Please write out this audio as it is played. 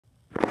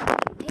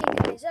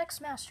guys,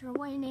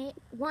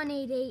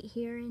 Xmaster188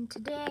 here, and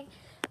today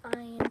I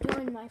am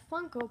doing my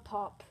Funko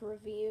Pop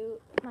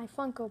review.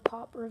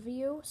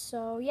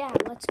 So yeah,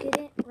 let's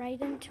get right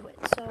into it.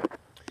 So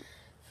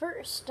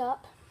first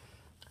up,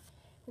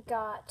 we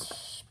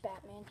got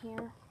Batman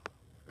here.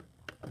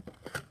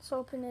 Let's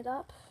open it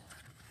up.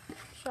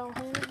 Show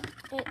him.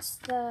 It's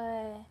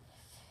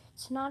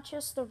not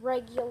just the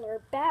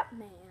regular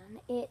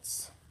Batman.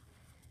 It's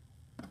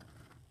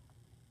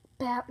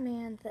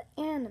Batman the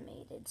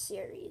Animated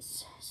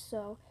Series.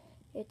 So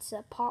it's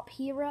a pop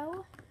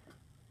hero.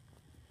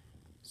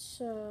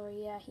 So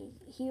yeah,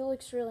 he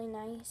looks really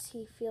nice.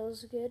 He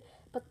feels good.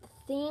 But the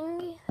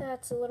thing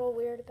that's a little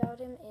weird about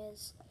him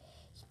is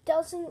he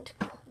doesn't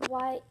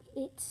quite,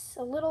 it's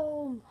a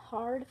little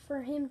hard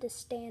for him to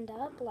stand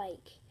up.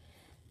 Like,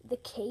 the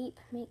cape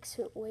makes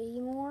it way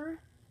more.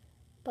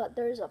 But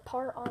there's a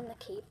part on the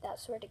cape that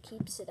sort of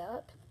keeps it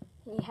up.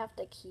 And you have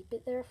to keep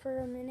it there for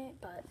a minute,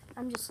 but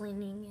I'm just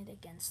leaning it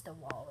against the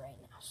wall right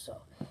now.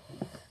 So,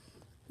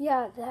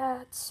 yeah,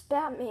 that's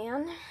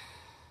Batman.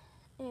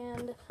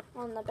 And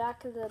on the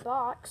back of the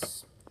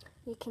box,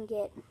 you can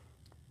get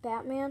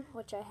Batman,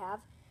 which I have,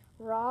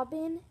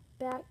 Robin,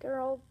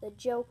 Batgirl, the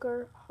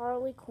Joker,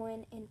 Harley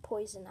Quinn, and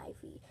Poison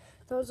Ivy.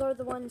 Those are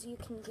the ones you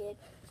can get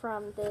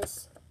from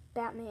this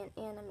Batman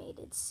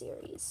Animated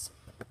Series.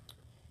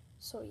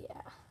 So,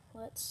 yeah,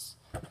 let's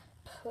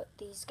put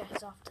these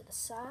guys off to the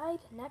side.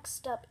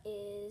 Next up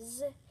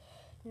is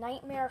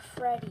Nightmare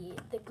Freddy,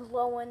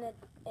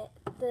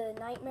 the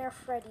Nightmare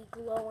Freddy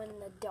glow in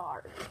the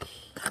dark.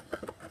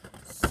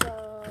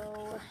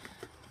 So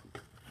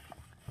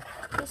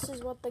this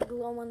is what the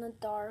glow in the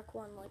dark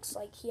one looks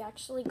like. He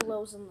actually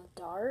glows in the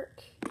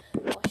dark.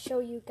 I'll show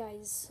you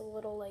guys a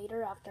little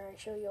later after I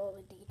show you all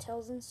the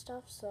details and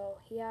stuff. So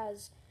he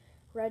has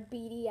red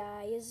beady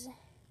eyes,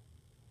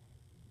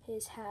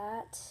 his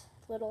hat,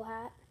 little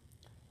hat,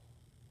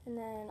 and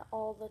then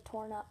all the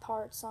torn up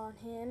parts on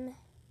him.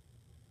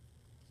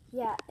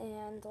 Yeah,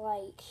 and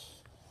like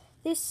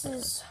this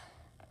is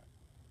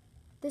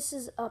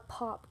a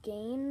Pop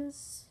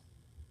Games.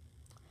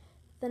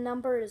 The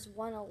number is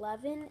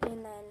 111,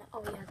 and then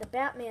oh yeah, the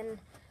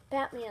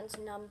Batman's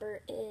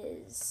number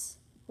is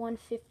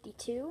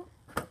 152.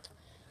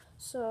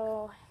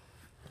 So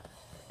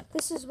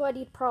this is what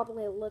he'd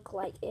probably look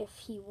like if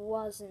he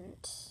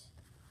wasn't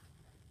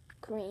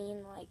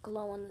green, like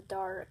glow in the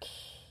dark.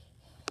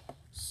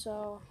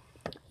 So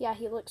yeah,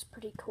 he looks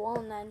pretty cool.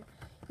 And then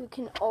you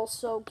can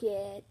also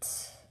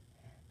get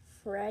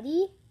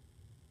Freddy,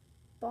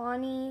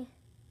 Bonnie,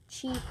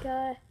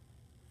 Chica,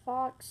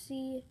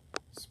 Foxy,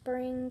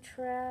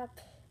 Springtrap,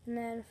 and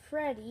then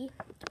Freddy.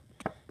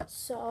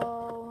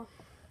 So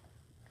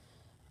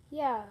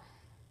yeah,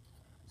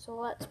 so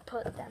let's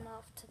put them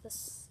off to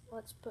this.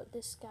 Let's put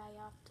this guy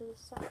off to the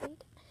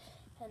side.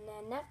 And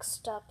then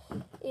next up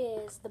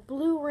is the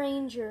Blue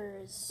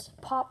Rangers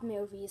pop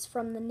movies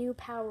from the new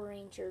Power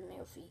Ranger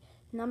movie.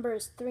 Number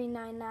is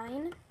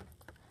 399.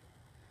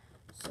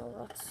 So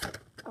let's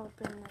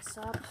open this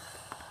up.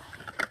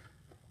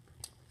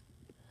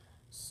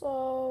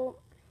 So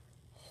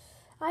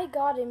I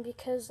got him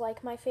because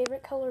like my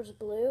favorite color is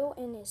blue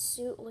and his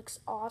suit looks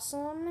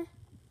awesome.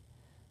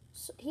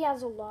 So he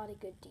has a lot of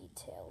good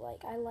detail.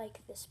 Like I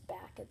like this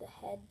back of the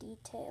head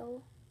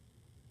detail.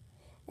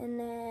 And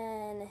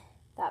then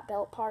that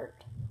belt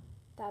part,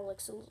 that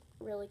looks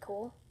really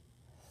cool.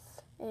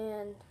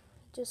 And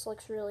it just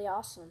looks really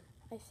awesome,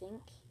 I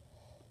think.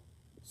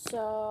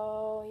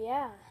 So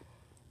yeah,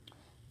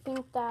 I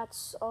think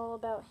that's all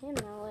about him.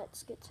 Now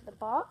let's get to the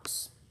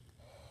box.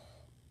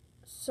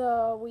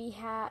 So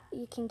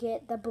you can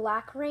get the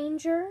Black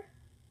Ranger,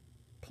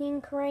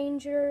 Pink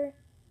Ranger,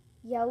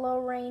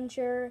 Yellow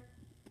Ranger,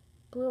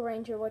 Blue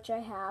Ranger, which I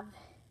have,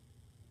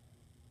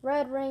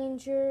 Red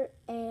Ranger,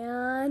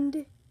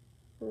 and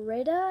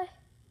Rita.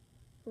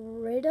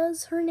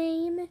 Rita's her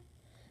name.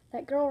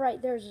 That girl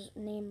right there is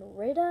named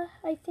Rita,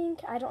 I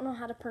think. I don't know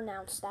how to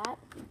pronounce that.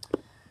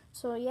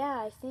 So yeah,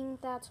 I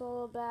think that's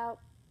all about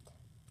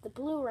the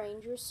Blue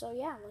Rangers. So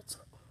yeah, let's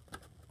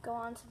go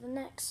on to the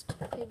next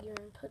figure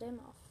and put him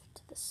off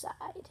to the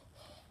side.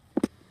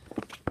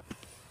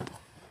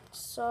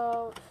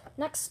 So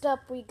next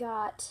up we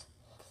got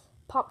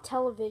Pop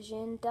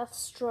Television,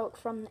 Deathstroke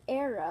from the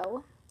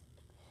Arrow.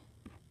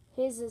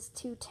 His is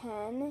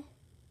 210.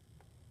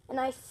 And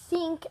I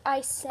think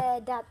I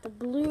said that the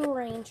Blue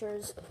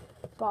Rangers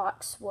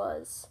box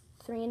was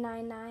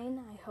 $399.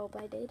 I hope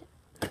I did.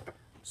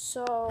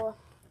 So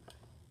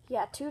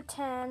yeah,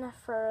 210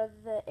 for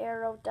the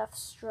Arrow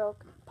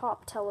Deathstroke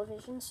Pop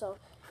Television. So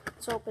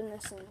let's open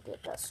this and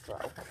get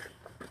Deathstroke.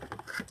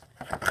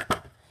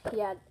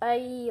 Yeah,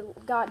 I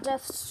got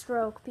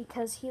Deathstroke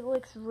because he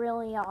looks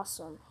really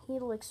awesome. He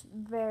looks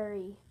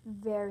very,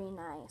 very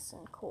nice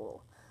and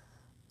cool.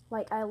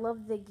 Like, I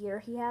love the gear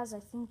he has. I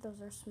think those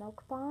are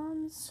smoke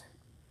bombs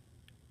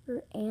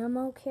or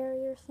ammo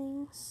carrier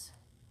things.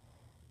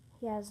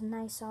 He has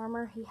nice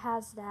armor. He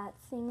has that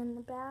thing in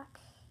the back.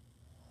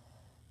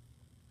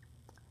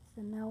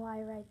 The no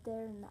eye right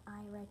there and the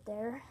eye right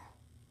there.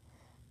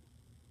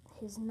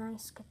 his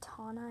nice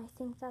katana, I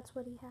think that's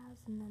what he has,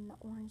 and then the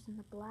orange and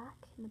the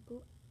black, and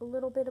a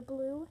little bit of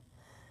blue.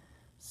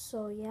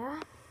 So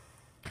yeah,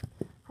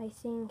 I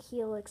think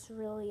he looks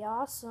really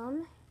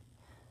awesome.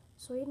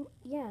 So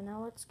yeah,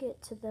 now let's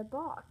get to the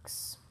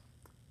box.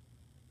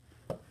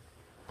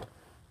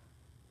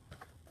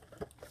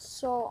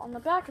 So on the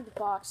back of the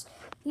box,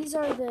 these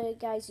are the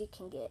guys you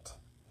can get.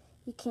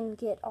 You can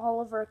get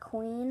Oliver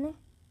Queen,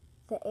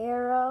 the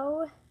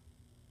Arrow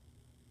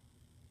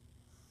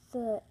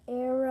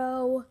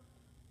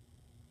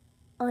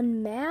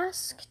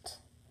Unmasked.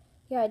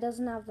 Yeah, it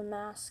doesn't have the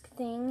mask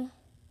thing.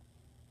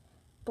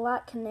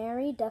 Black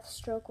Canary,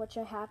 Deathstroke, which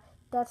I have.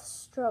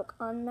 Deathstroke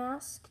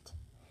Unmasked.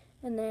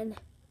 And then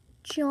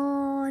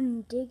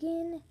John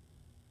Diggle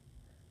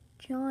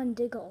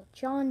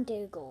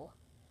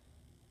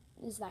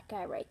is that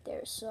guy right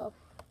there. So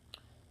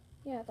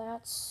yeah,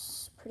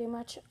 that's pretty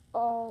much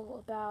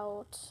all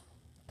about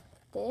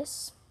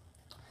this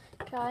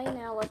guy.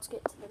 Now let's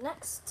get to the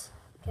next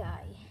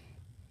guy.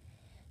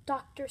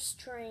 Doctor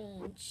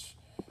Strange.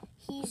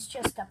 He's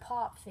just a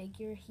pop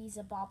figure. He's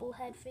a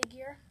bobblehead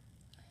figure.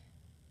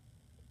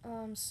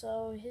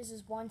 So his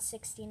is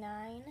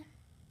 $169.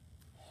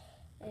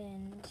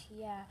 And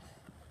yeah,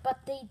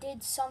 but they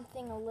did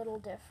something a little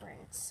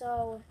different.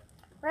 So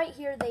right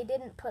here they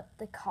didn't put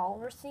the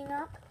collar thing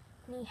up,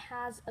 and he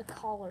has a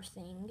collar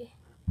thing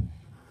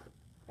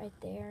right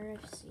there,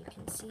 so you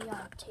can see.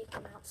 I'll take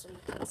him out so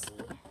you can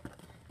see.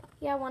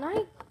 Yeah, when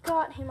I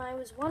got him, I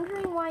was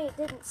wondering why it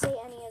didn't say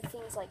any of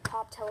things like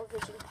Pop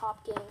Television,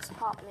 Pop Games,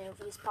 Pop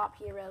Movies, Pop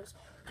Heroes,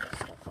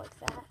 stuff like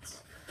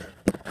that.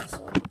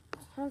 So I'm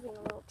having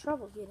a little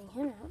trouble getting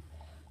him out.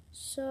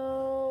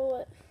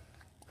 So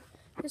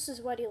this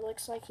is what he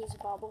looks like. He's a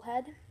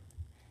bobblehead.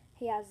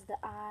 He has the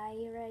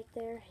eye right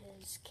there,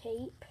 his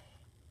cape,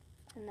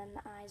 and then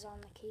the eyes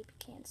on the cape.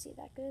 You can't see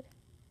that good.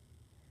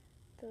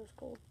 Those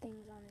gold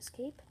things on his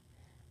cape.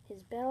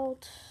 His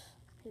belt,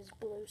 his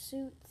blue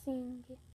suit thing,